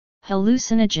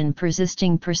Hallucinogen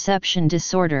persisting perception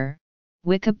disorder,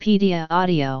 Wikipedia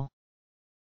audio.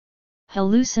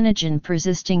 Hallucinogen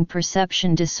persisting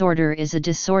perception disorder is a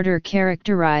disorder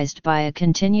characterized by a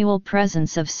continual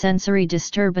presence of sensory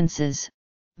disturbances,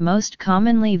 most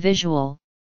commonly visual,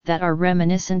 that are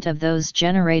reminiscent of those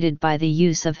generated by the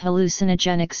use of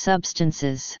hallucinogenic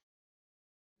substances.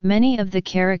 Many of the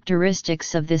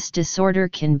characteristics of this disorder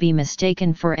can be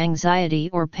mistaken for anxiety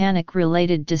or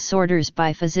panic-related disorders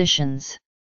by physicians.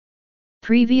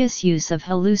 Previous use of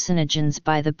hallucinogens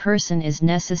by the person is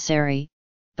necessary,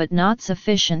 but not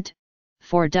sufficient,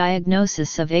 for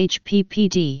diagnosis of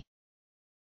HPPD.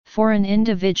 For an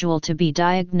individual to be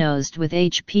diagnosed with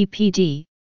HPPD,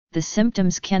 the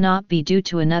symptoms cannot be due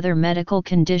to another medical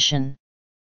condition.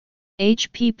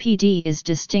 HPPD is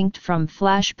distinct from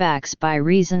flashbacks by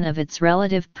reason of its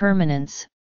relative permanence.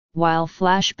 While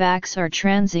flashbacks are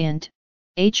transient,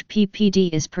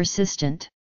 HPPD is persistent.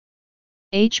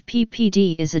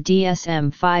 HPPD is a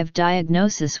DSM-5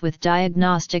 diagnosis with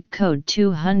diagnostic code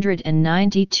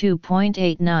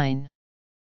 292.89.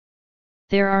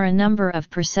 There are a number of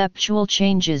perceptual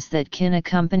changes that can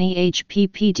accompany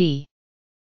HPPD.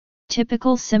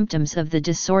 Typical symptoms of the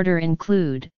disorder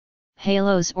include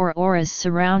halos or auras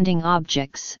surrounding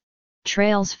objects,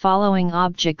 trails following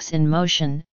objects in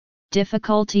motion,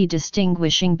 difficulty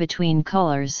distinguishing between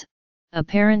colors,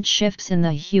 apparent shifts in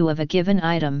the hue of a given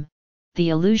item, the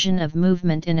illusion of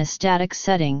movement in a static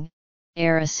setting,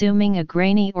 air assuming a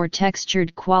grainy or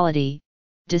textured quality,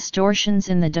 distortions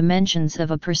in the dimensions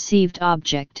of a perceived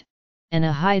object, and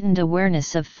a heightened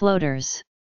awareness of floaters.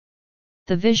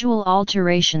 The visual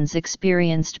alterations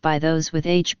experienced by those with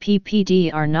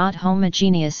HPPD are not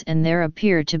homogeneous, and there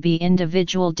appear to be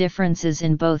individual differences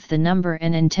in both the number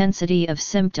and intensity of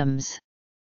symptoms.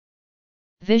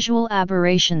 Visual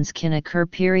aberrations can occur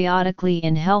periodically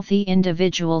in healthy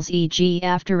individuals, e.g.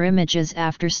 after images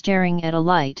after staring at a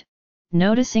light,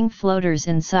 noticing floaters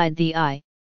inside the eye,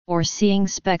 or seeing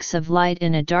specks of light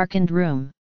in a darkened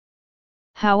room.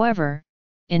 However,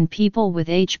 in people with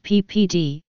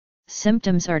HPPD,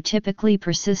 symptoms are typically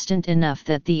persistent enough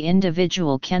that the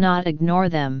individual cannot ignore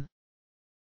them.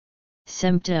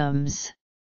 Symptoms.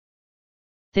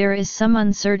 There is some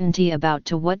uncertainty about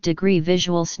to what degree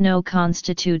visual snow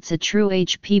constitutes a true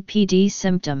HPPD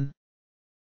symptom.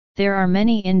 There are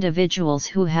many individuals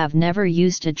who have never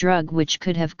used a drug which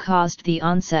could have caused the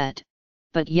onset,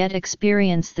 but yet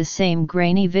experience the same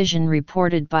grainy vision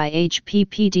reported by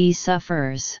HPPD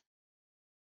sufferers.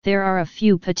 There are a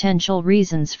few potential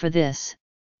reasons for this,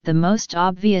 the most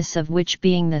obvious of which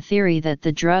being the theory that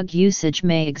the drug usage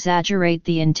may exaggerate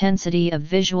the intensity of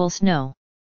visual snow.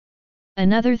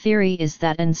 Another theory is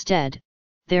that instead,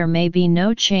 there may be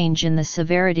no change in the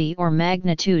severity or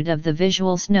magnitude of the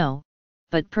visual snow,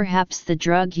 but perhaps the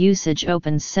drug usage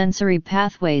opens sensory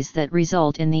pathways that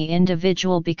result in the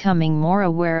individual becoming more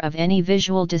aware of any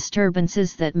visual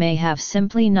disturbances that may have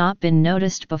simply not been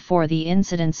noticed before the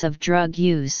incidence of drug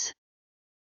use.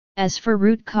 As for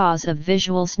root cause of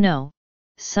visual snow,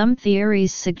 some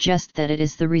theories suggest that it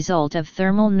is the result of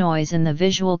thermal noise in the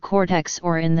visual cortex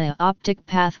or in the optic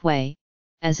pathway,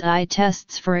 as eye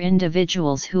tests for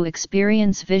individuals who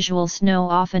experience visual snow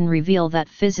often reveal that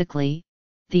physically,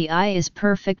 the eye is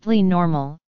perfectly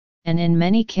normal, and in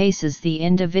many cases the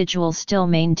individual still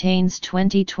maintains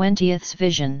 20/20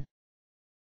 vision.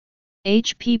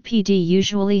 HPPD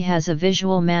usually has a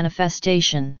visual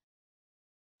manifestation.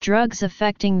 Drugs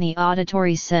affecting the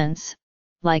auditory sense,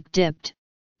 like DIPT,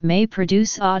 may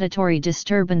produce auditory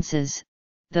disturbances,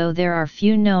 though there are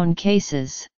few known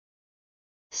cases.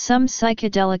 Some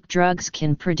psychedelic drugs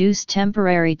can produce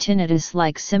temporary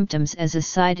tinnitus-like symptoms as a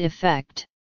side effect.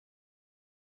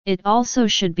 It also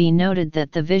should be noted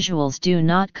that the visuals do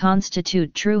not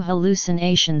constitute true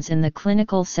hallucinations in the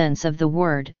clinical sense of the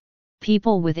word.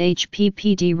 People with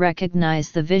HPPD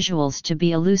recognize the visuals to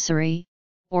be illusory,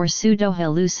 or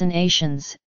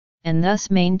pseudo-hallucinations, and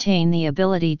thus maintain the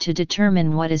ability to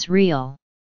determine what is real.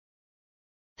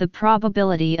 The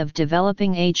probability of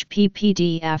developing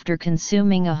HPPD after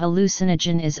consuming a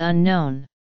hallucinogen is unknown.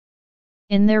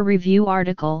 In their review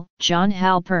article, John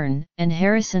Halpern and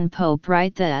Harrison Pope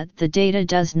write that the data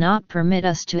does not permit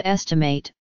us to estimate,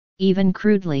 even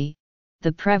crudely,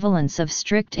 the prevalence of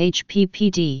strict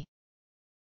HPPD.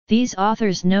 These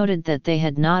authors noted that they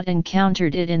had not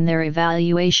encountered it in their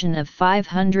evaluation of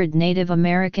 500 Native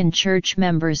American church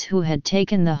members who had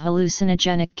taken the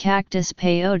hallucinogenic cactus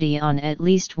peyote on at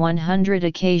least 100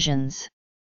 occasions.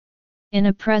 In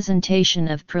a presentation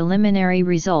of preliminary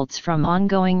results from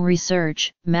ongoing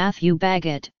research, Matthew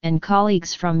Baggett and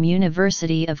colleagues from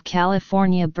University of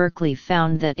California, Berkeley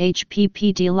found that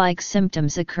HPPD-like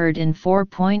symptoms occurred in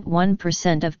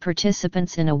 4.1% of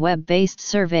participants in a web-based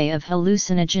survey of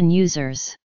hallucinogen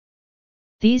users.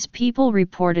 These people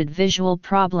reported visual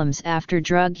problems after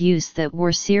drug use that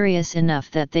were serious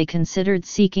enough that they considered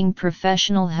seeking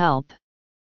professional help.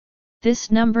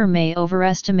 This number may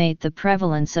overestimate the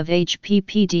prevalence of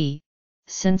HPPD,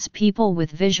 since people with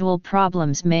visual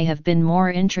problems may have been more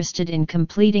interested in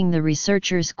completing the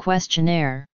researchers'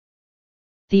 questionnaire.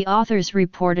 The authors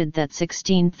reported that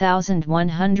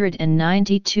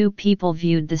 16,192 people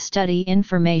viewed the study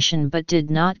information but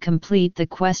did not complete the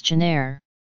questionnaire.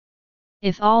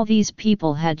 If all these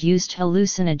people had used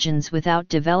hallucinogens without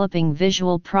developing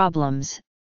visual problems,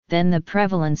 then the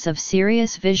prevalence of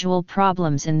serious visual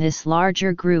problems in this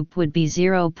larger group would be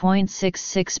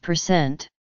 0.66%.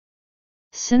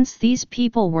 Since these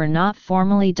people were not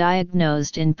formally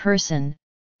diagnosed in person,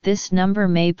 this number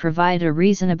may provide a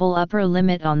reasonable upper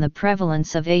limit on the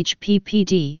prevalence of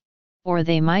HPPD, or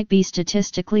they might be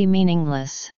statistically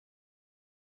meaningless.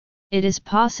 It is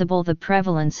possible the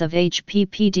prevalence of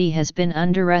HPPD has been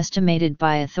underestimated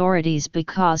by authorities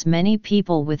because many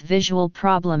people with visual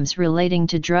problems relating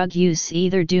to drug use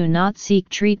either do not seek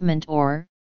treatment or,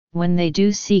 when they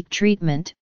do seek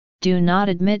treatment, do not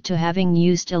admit to having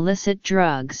used illicit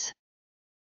drugs.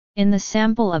 In the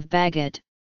sample of Baggett,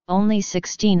 only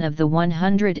 16 of the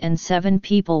 107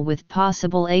 people with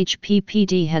possible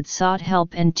HPPD had sought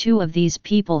help, and 2 of these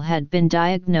people had been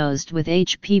diagnosed with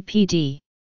HPPD.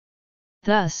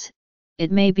 Thus,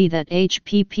 it may be that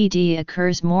HPPD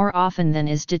occurs more often than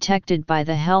is detected by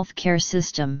the healthcare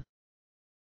system.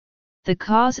 The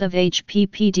cause of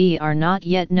HPPD are not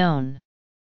yet known.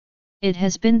 It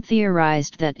has been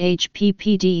theorized that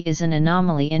HPPD is an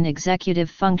anomaly in executive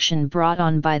function brought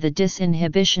on by the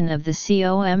disinhibition of the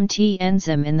COMT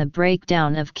enzyme in the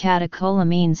breakdown of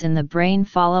catecholamines in the brain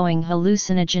following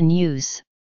hallucinogen use,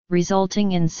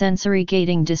 resulting in sensory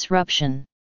gating disruption.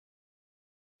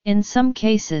 In some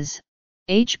cases,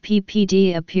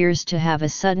 HPPD appears to have a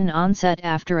sudden onset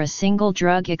after a single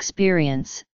drug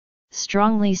experience,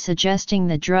 strongly suggesting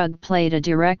the drug played a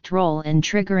direct role in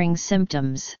triggering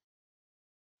symptoms.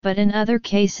 But in other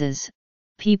cases,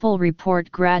 people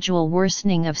report gradual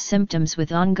worsening of symptoms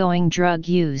with ongoing drug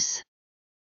use.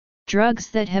 Drugs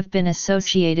that have been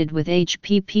associated with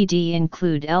HPPD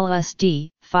include LSD,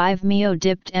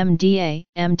 5-MeO-DIPT-MDA,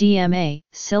 MDMA,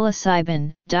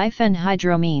 psilocybin,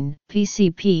 diphenhydramine,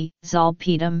 PCP,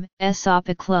 zolpidem,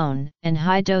 esopicolone, and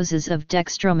high doses of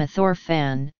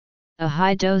dextromethorphan, a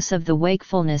high dose of the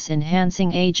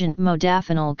wakefulness-enhancing agent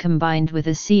modafinil combined with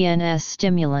a CNS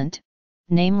stimulant,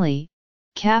 namely,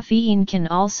 caffeine, can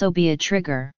also be a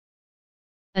trigger.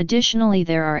 Additionally,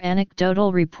 there are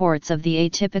anecdotal reports of the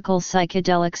atypical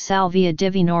psychedelic salvia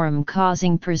divinorum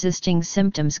causing persisting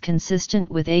symptoms consistent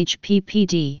with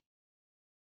HPPD.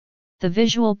 The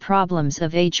visual problems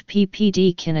of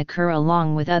HPPD can occur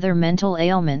along with other mental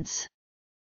ailments.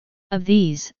 Of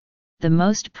these, the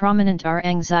most prominent are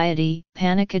anxiety,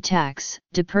 panic attacks,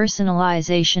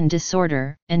 depersonalization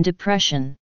disorder, and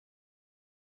depression.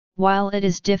 While it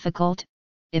is difficult,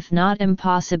 if not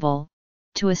impossible,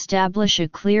 to establish a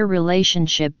clear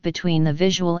relationship between the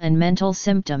visual and mental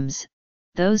symptoms,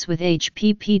 those with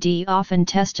HPPD often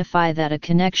testify that a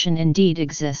connection indeed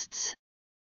exists.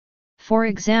 For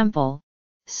example,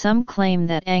 some claim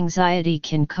that anxiety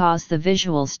can cause the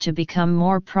visuals to become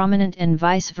more prominent and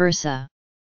vice versa.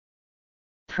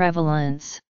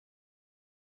 Prevalence.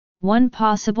 One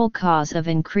possible cause of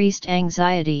increased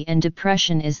anxiety and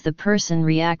depression is the person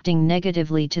reacting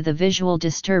negatively to the visual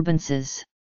disturbances.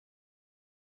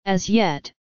 As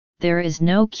yet, there is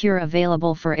no cure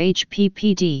available for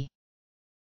HPPD.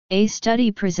 A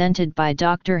study presented by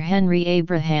Dr. Henry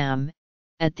Abraham,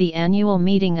 at the annual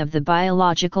meeting of the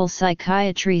Biological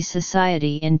Psychiatry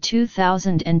Society in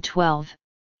 2012,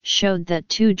 showed that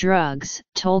 2 drugs,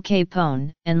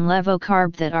 tolcapone and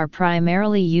levocarb, that are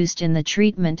primarily used in the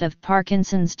treatment of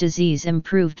Parkinson's disease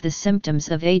improved the symptoms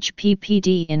of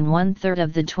HPPD in 1/3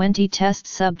 of the 20 test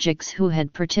subjects who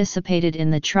had participated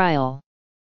in the trial.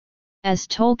 As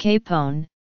tolcapone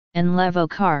and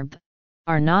levocarb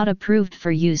are not approved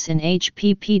for use in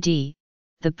HPPD,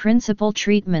 the principal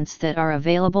treatments that are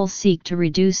available seek to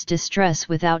reduce distress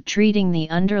without treating the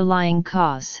underlying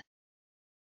cause.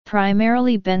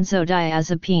 Primarily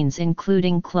benzodiazepines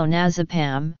including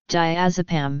clonazepam,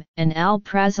 diazepam, and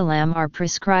alprazolam are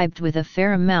prescribed with a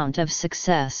fair amount of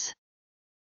success.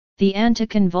 The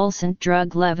anticonvulsant drug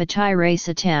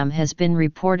levetiracetam has been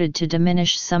reported to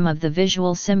diminish some of the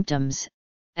visual symptoms,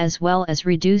 as well as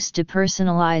reduce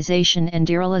depersonalization and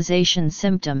derealization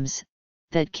symptoms,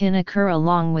 that can occur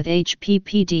along with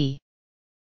HPPD.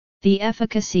 The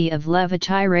efficacy of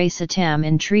levetiracetam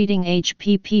in treating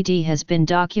HPPD has been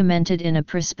documented in a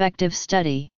prospective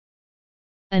study.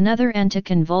 Another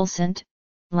anticonvulsant,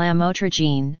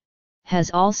 lamotrigine,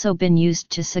 has also been used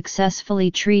to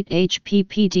successfully treat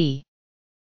HPPD.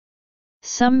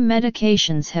 Some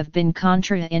medications have been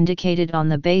contraindicated on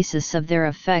the basis of their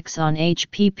effects on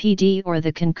HPPD or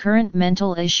the concurrent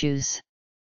mental issues.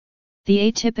 The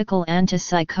atypical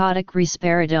antipsychotic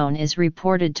risperidone is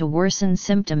reported to worsen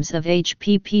symptoms of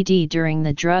HPPD during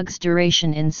the drug's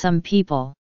duration in some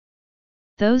people.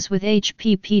 Those with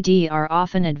HPPD are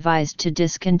often advised to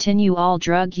discontinue all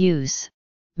drug use,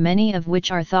 many of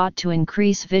which are thought to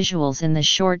increase visuals in the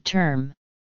short term.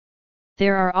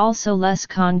 There are also less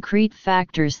concrete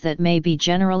factors that may be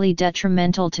generally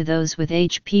detrimental to those with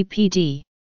HPPD.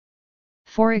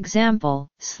 For example,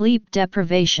 sleep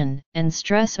deprivation and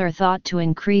stress are thought to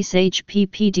increase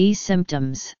HPPD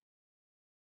symptoms.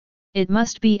 It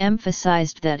must be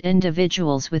emphasized that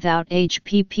individuals without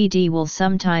HPPD will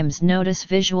sometimes notice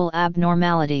visual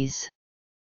abnormalities.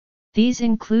 These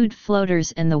include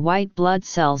floaters and the white blood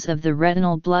cells of the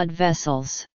retinal blood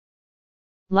vessels.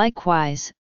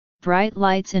 Likewise, bright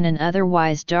lights in an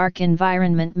otherwise dark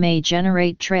environment may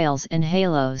generate trails and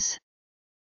halos.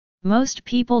 Most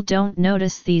people don't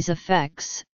notice these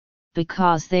effects,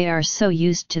 because they are so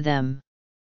used to them.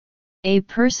 A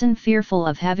person fearful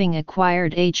of having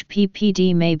acquired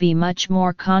HPPD may be much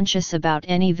more conscious about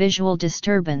any visual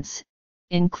disturbance,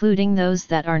 including those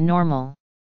that are normal.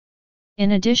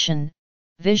 In addition,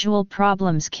 visual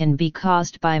problems can be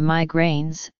caused by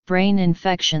migraines, brain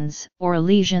infections or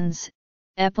lesions,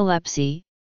 epilepsy,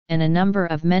 and a number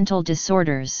of mental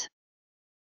disorders.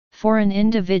 For an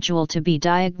individual to be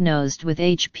diagnosed with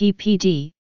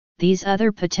HPPD, these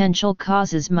other potential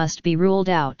causes must be ruled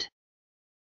out.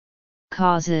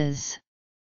 Causes: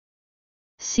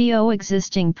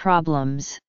 Existing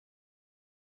problems.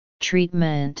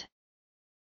 Treatment.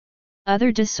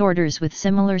 Other disorders with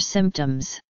similar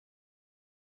symptoms.